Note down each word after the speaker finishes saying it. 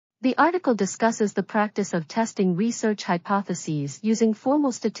The article discusses the practice of testing research hypotheses using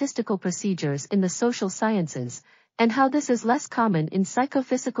formal statistical procedures in the social sciences, and how this is less common in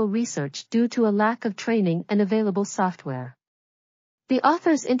psychophysical research due to a lack of training and available software. The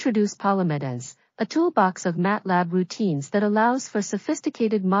authors introduce Palamedes, a toolbox of MATLAB routines that allows for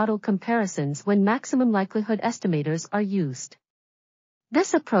sophisticated model comparisons when maximum likelihood estimators are used.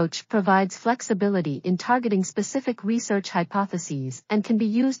 This approach provides flexibility in targeting specific research hypotheses and can be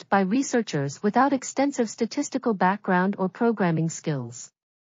used by researchers without extensive statistical background or programming skills.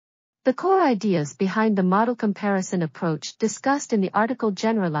 The core ideas behind the model comparison approach discussed in the article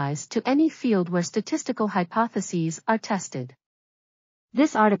generalize to any field where statistical hypotheses are tested.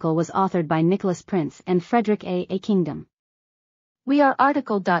 This article was authored by Nicolaas Prins and Frederick A. Kingdom. We are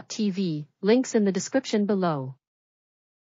RTCLTV, links in the description below.